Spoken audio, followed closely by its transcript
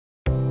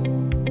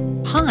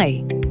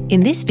Hi!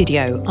 In this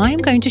video, I am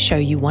going to show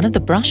you one of the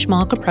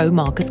Brushmarker Pro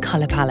markers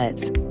color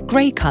palettes,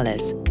 grey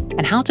colours,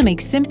 and how to make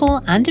simple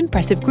and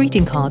impressive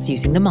greeting cards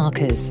using the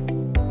markers.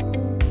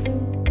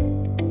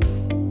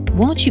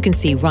 What you can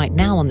see right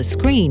now on the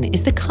screen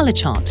is the colour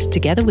chart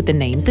together with the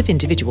names of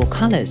individual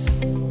colours.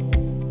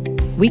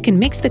 We can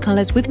mix the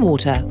colours with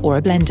water or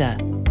a blender.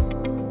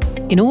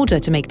 In order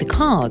to make the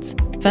cards,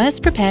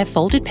 first prepare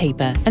folded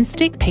paper and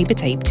stick paper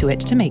tape to it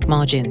to make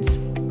margins.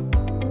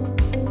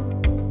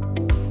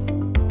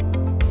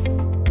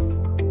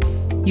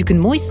 You can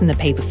moisten the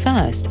paper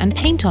first and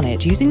paint on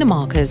it using the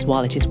markers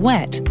while it is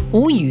wet,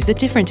 or use a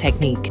different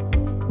technique.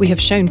 We have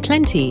shown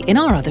plenty in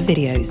our other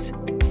videos.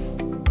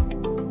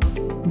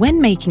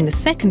 When making the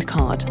second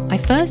card, I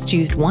first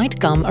used white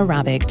gum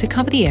arabic to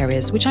cover the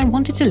areas which I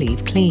wanted to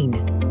leave clean.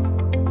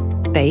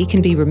 They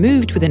can be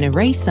removed with an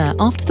eraser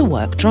after the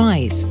work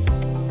dries.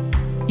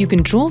 You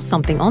can draw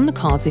something on the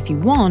cards if you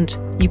want.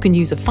 You can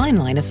use a fine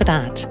liner for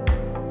that.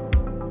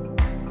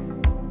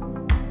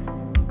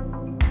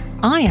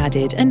 I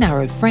added a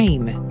narrow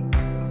frame.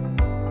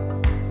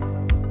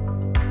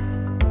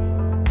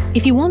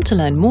 If you want to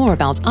learn more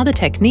about other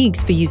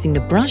techniques for using the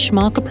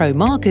Brushmarker Pro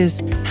markers,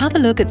 have a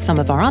look at some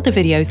of our other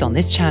videos on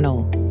this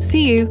channel.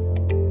 See you!